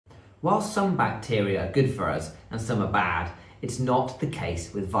While some bacteria are good for us and some are bad, it's not the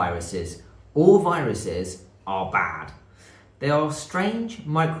case with viruses. All viruses are bad. They are strange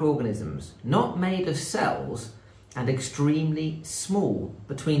microorganisms, not made of cells and extremely small,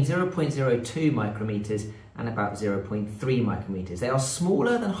 between 0.02 micrometers and about 0.3 micrometers. They are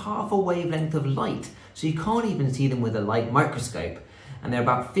smaller than half a wavelength of light, so you can't even see them with a light microscope, and they're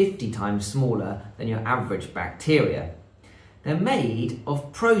about 50 times smaller than your average bacteria. They're made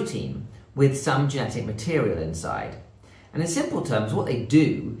of protein with some genetic material inside. And in simple terms, what they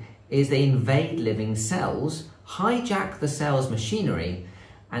do is they invade living cells, hijack the cell's machinery,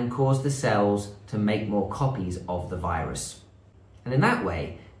 and cause the cells to make more copies of the virus. And in that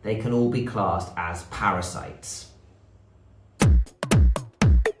way, they can all be classed as parasites.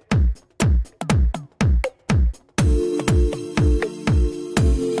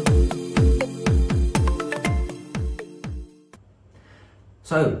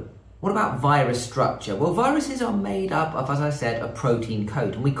 So, what about virus structure? Well, viruses are made up of, as I said, a protein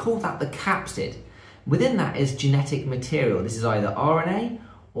coat, and we call that the capsid. Within that is genetic material. This is either RNA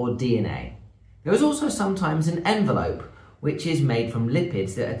or DNA. There is also sometimes an envelope, which is made from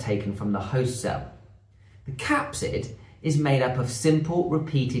lipids that are taken from the host cell. The capsid is made up of simple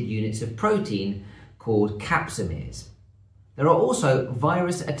repeated units of protein called capsomeres. There are also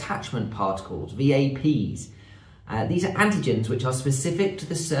virus attachment particles, VAPs. These are antigens which are specific to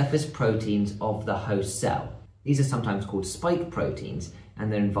the surface proteins of the host cell. These are sometimes called spike proteins, and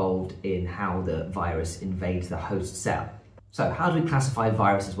they're involved in how the virus invades the host cell. So how do we classify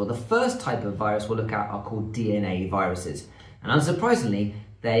viruses? Well, the first type of virus we'll look at are called DNA viruses. And unsurprisingly,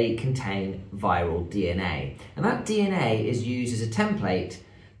 they contain viral DNA. And that DNA is used as a template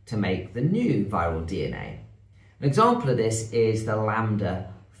to make the new viral DNA. An example of this is the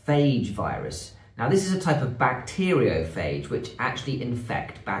lambda phage virus. Now, this is a type of bacteriophage which actually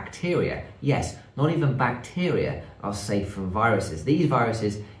infect bacteria. Yes, not even bacteria are safe from viruses. These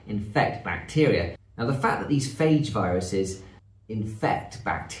viruses infect bacteria. Now, the fact that these phage viruses infect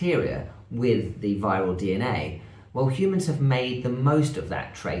bacteria with the viral DNA, well, humans have made the most of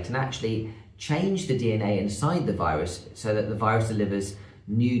that trait and actually changed the DNA inside the virus so that the virus delivers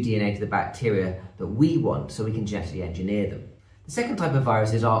new DNA to the bacteria that we want, so we can genetically engineer them. The second type of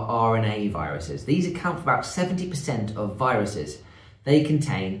viruses are RNA viruses. These account for about 70% of viruses. They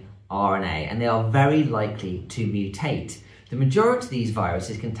contain RNA and they are very likely to mutate. The majority of these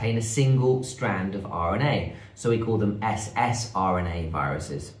viruses contain a single strand of RNA, so we call them ssRNA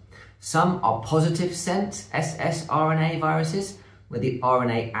viruses. Some are positive sense ssRNA viruses, where the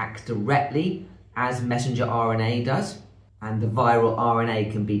RNA acts directly as messenger RNA does, and the viral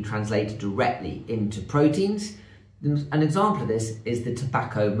RNA can be translated directly into proteins. An example of this is the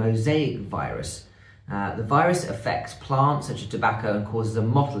tobacco mosaic virus. The virus affects plants such as tobacco and causes a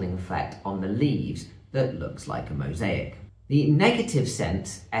mottling effect on the leaves that looks like a mosaic. The negative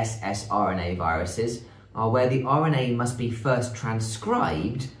sense ssRNA viruses are where the RNA must be first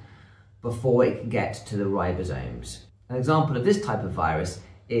transcribed before it can get to the ribosomes. An example of this type of virus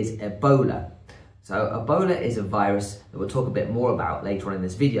is Ebola. So Ebola is a virus that we'll talk a bit more about later on in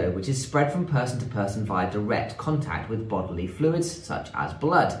this video, which is spread from person to person via direct contact with bodily fluids such as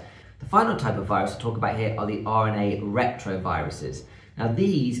blood. The final type of virus to talk about here are the RNA retroviruses. Now,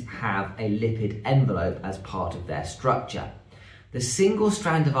 these have a lipid envelope as part of their structure. The single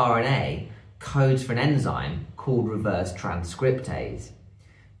strand of RNA codes for an enzyme called reverse transcriptase.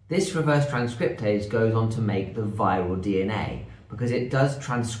 This reverse transcriptase goes on to make the viral DNA because it does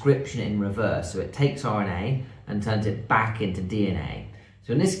transcription in reverse. So it takes RNA and turns it back into DNA.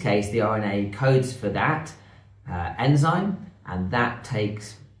 So in this case, the RNA codes for that enzyme, and that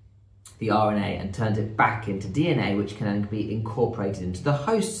takes the RNA and turns it back into DNA, which can then be incorporated into the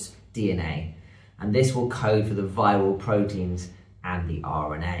host's DNA. And this will code for the viral proteins and the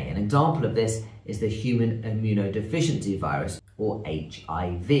RNA. An example of this is the human immunodeficiency virus, or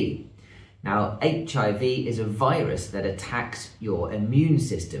HIV. Now, HIV is a virus that attacks your immune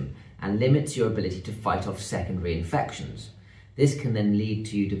system and limits your ability to fight off secondary infections. This can then lead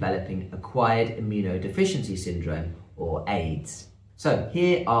to you developing acquired immunodeficiency syndrome, or AIDS. So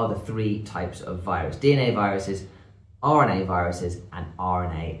here are the three types of virus: DNA viruses, RNA viruses, and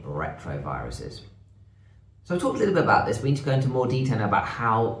RNA retroviruses. So I talked a little bit about this. We need to go into more detail now about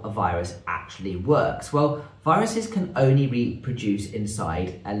how a virus actually works. Well, viruses can only reproduce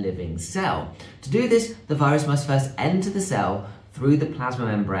inside a living cell. To do this, the virus must first enter the cell through the plasma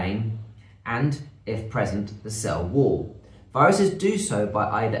membrane and, if present, the cell wall. Viruses do so by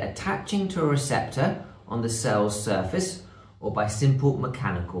either attaching to a receptor on the cell's surface or by simple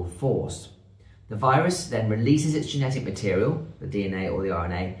mechanical force. The virus then releases its genetic material, the DNA or the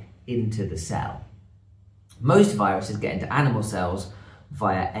RNA, into the cell. Most viruses get into animal cells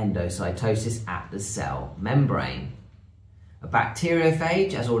via endocytosis at the cell membrane. A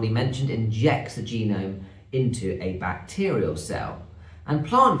bacteriophage, as already mentioned, injects the genome into a bacterial cell. And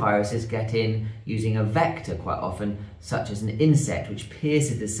plant viruses get in using a vector quite often, such as an insect which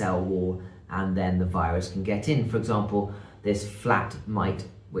pierces the cell wall, and then the virus can get in. For example, this flat mite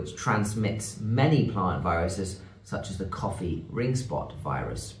which transmits many plant viruses, such as the coffee ring spot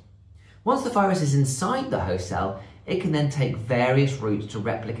virus. Once the virus is inside the host cell, it can then take various routes to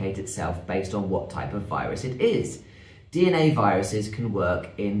replicate itself based on what type of virus it is. DNA viruses can work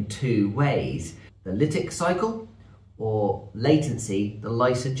in two ways: the lytic cycle, or latency, the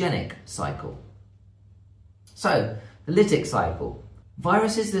lysogenic cycle. So, the lytic cycle.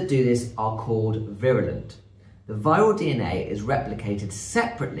 Viruses that do this are called virulent. The viral DNA is replicated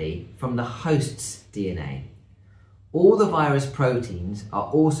separately from the host's DNA. All the virus proteins are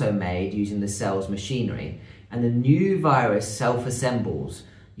also made using the cell's machinery, and the new virus self-assembles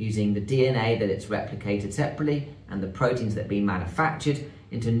using the DNA that it's replicated separately and the proteins that have been manufactured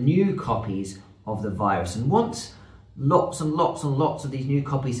into new copies of the virus. And once lots and lots and lots of these new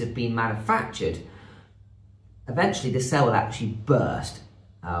copies have been manufactured, eventually the cell will actually burst,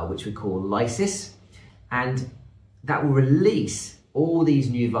 which we call lysis, and that will release all these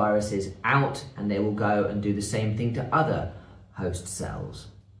new viruses out, and they will go and do the same thing to other host cells.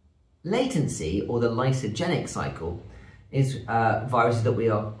 Latency, or the lysogenic cycle, is viruses that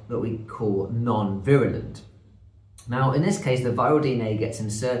we call non-virulent. Now, in this case, the viral DNA gets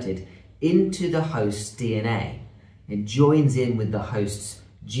inserted into the host's DNA. It joins in with the host's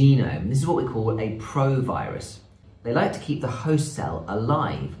genome. This is what we call a provirus. They like to keep the host cell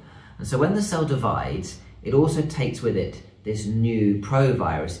alive, and so when the cell divides, it also takes with it this new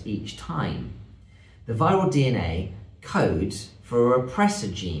provirus each time. The viral DNA codes for a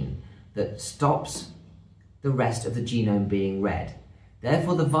repressor gene that stops the rest of the genome being read.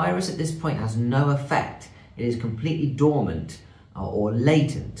 Therefore, the virus at this point has no effect. It is completely dormant or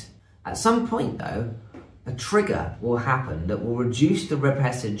latent. At some point, though, a trigger will happen that will reduce the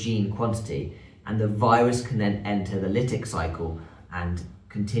repressor gene quantity, and the virus can then enter the lytic cycle and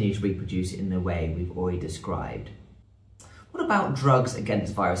continue to reproduce in the way we've already described. What about drugs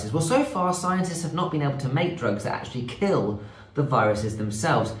against viruses? Well, so far scientists have not been able to make drugs that actually kill the viruses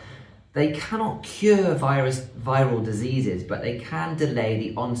themselves. They cannot cure viral diseases, but they can delay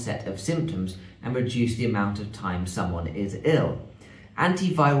the onset of symptoms and reduce the amount of time someone is ill.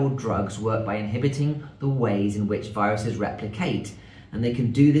 Antiviral drugs work by inhibiting the ways in which viruses replicate, and they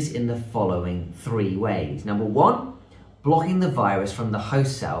can do this in the following three ways. Number one, blocking the virus from the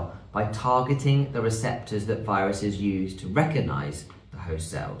host cell by targeting the receptors that viruses use to recognize the host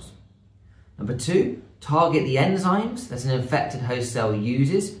cells. Number two, target the enzymes that an infected host cell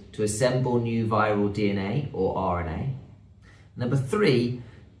uses to assemble new viral DNA or RNA. Number three,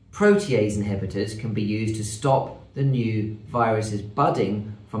 protease inhibitors can be used to stop the new viruses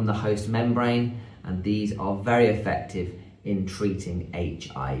budding from the host membrane, and these are very effective in treating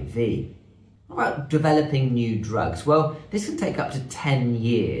HIV. What about developing new drugs? Well, this can take up to 10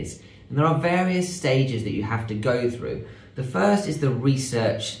 years, and there are various stages that you have to go through. The first is the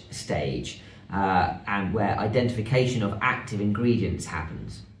research stage, and where identification of active ingredients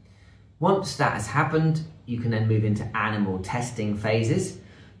happens. Once that has happened, you can then move into animal testing phases,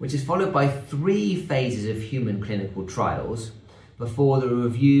 which is followed by 3 phases of human clinical trials before the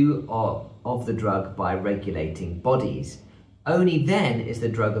review of the drug by regulating bodies. Only then is the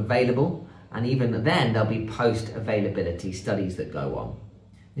drug available, and even then there'll be post-availability studies that go on.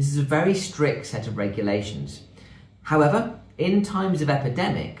 This is a very strict set of regulations. However, in times of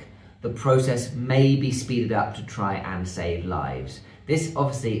epidemic, the process may be speeded up to try and save lives. This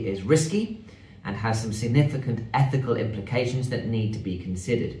obviously is risky and has some significant ethical implications that need to be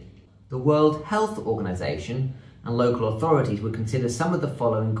considered. The World Health Organization and local authorities would consider some of the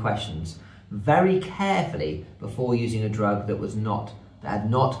following questions very carefully before using a drug that had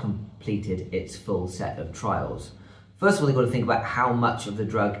not completed its full set of trials. First of all, they've got to think about how much of the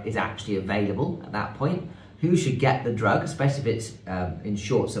drug is actually available at that point. Who should get the drug, especially if it's in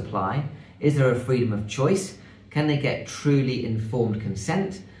short supply? Is there a freedom of choice? Can they get truly informed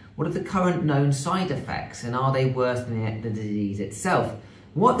consent? What are the current known side effects, and are they worse than the disease itself?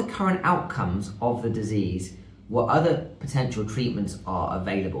 What are the current outcomes of the disease? What other potential treatments are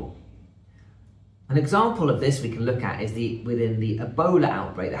available? An example of this we can look at is within the Ebola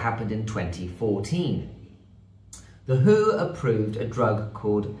outbreak that happened in 2014. The WHO approved a drug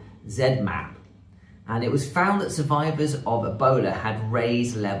called ZMapp, and it was found that survivors of Ebola had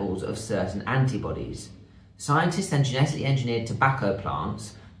raised levels of certain antibodies. Scientists then genetically engineered tobacco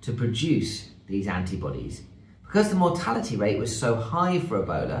plants to produce these antibodies. Because the mortality rate was so high for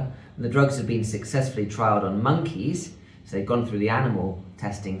Ebola, and the drugs had been successfully trialled on monkeys, so they'd gone through the animal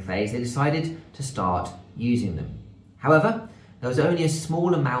testing phase, they decided to start using them. However, there was only a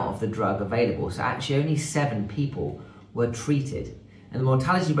small amount of the drug available, so actually only 7 people were treated. And the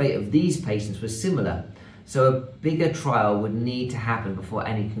mortality rate of these patients was similar, so a bigger trial would need to happen before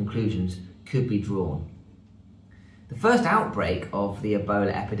any conclusions could be drawn. The first outbreak of the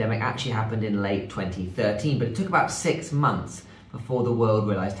Ebola epidemic actually happened in late 2013, but it took about 6 months before the world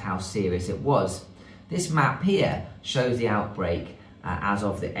realised how serious it was. This map here shows the outbreak as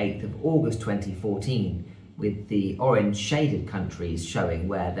of the 8th of August 2014, with the orange shaded countries showing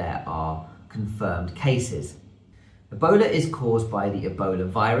where there are confirmed cases. Ebola is caused by the Ebola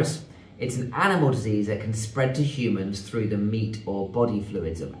virus. It's an animal disease that can spread to humans through the meat or body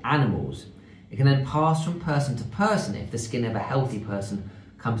fluids of animals. It can then pass from person to person if the skin of a healthy person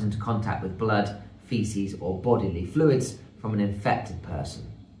comes into contact with blood, feces or bodily fluids from an infected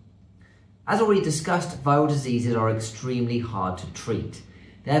person. As already discussed, viral diseases are extremely hard to treat.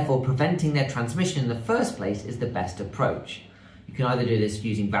 Therefore, preventing their transmission in the first place is the best approach. You can either do this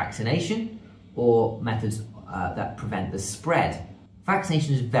using vaccination or methods that prevent the spread.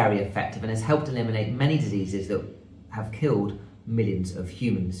 Vaccination is very effective and has helped eliminate many diseases that have killed millions of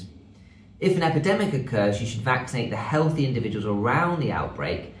humans. If an epidemic occurs, you should vaccinate the healthy individuals around the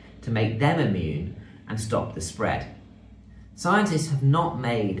outbreak to make them immune and stop the spread. Scientists have not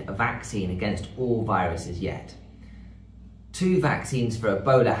made a vaccine against all viruses yet. 2 vaccines for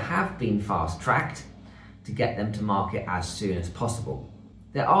Ebola have been fast-tracked to get them to market as soon as possible.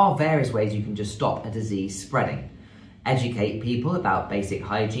 There are various ways you can just stop a disease spreading. Educate people about basic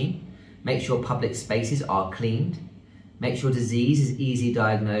hygiene, make sure public spaces are cleaned, make sure disease is easily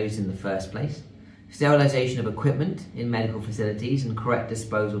diagnosed in the first place, sterilisation of equipment in medical facilities and correct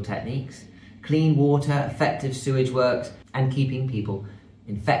disposal techniques, clean water, effective sewage works, and keeping people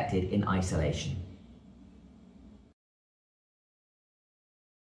infected in isolation.